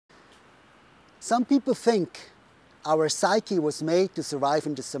Some people think our psyche was made to survive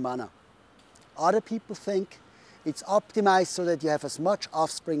in the savannah. Other people think it's optimized so that you have as much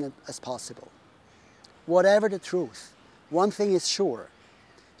offspring as possible. Whatever the truth, one thing is sure,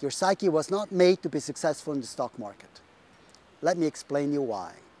 your psyche was not made to be successful in the stock market. Let me explain you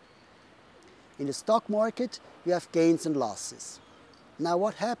why. In the stock market, you have gains and losses. Now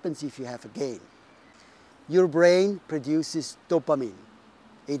what happens if you have a gain? Your brain produces dopamine.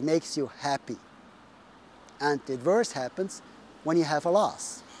 It makes you happy. And the adverse happens when you have a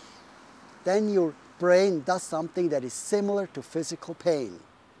loss. Then your brain does something that is similar to physical pain.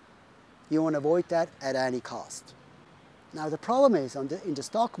 You want to avoid that at any cost. Now the problem is in the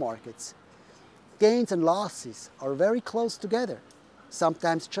stock markets, gains and losses are very close together,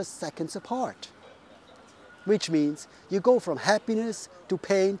 sometimes just seconds apart. Which means you go from happiness to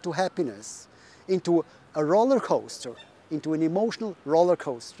pain to happiness, into a roller coaster, into an emotional roller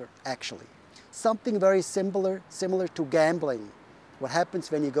coaster actually. Something very similar to gambling, what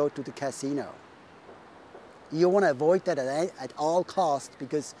happens when you go to the casino. You want to avoid that at all costs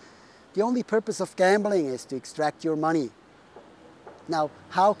because the only purpose of gambling is to extract your money. Now,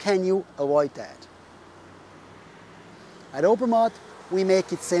 how can you avoid that? At Obermatt, we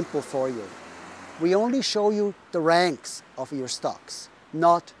make it simple for you. We only show you the ranks of your stocks,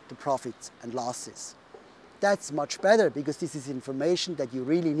 not the profits and losses. That's much better because this is information that you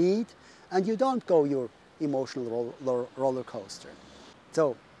really need and you don't go your emotional roller coaster.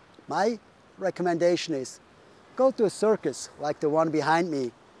 So, my recommendation is go to a circus like the one behind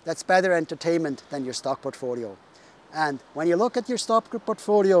me. That's better entertainment than your stock portfolio. And when you look at your stock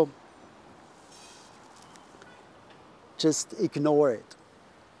portfolio, just ignore it.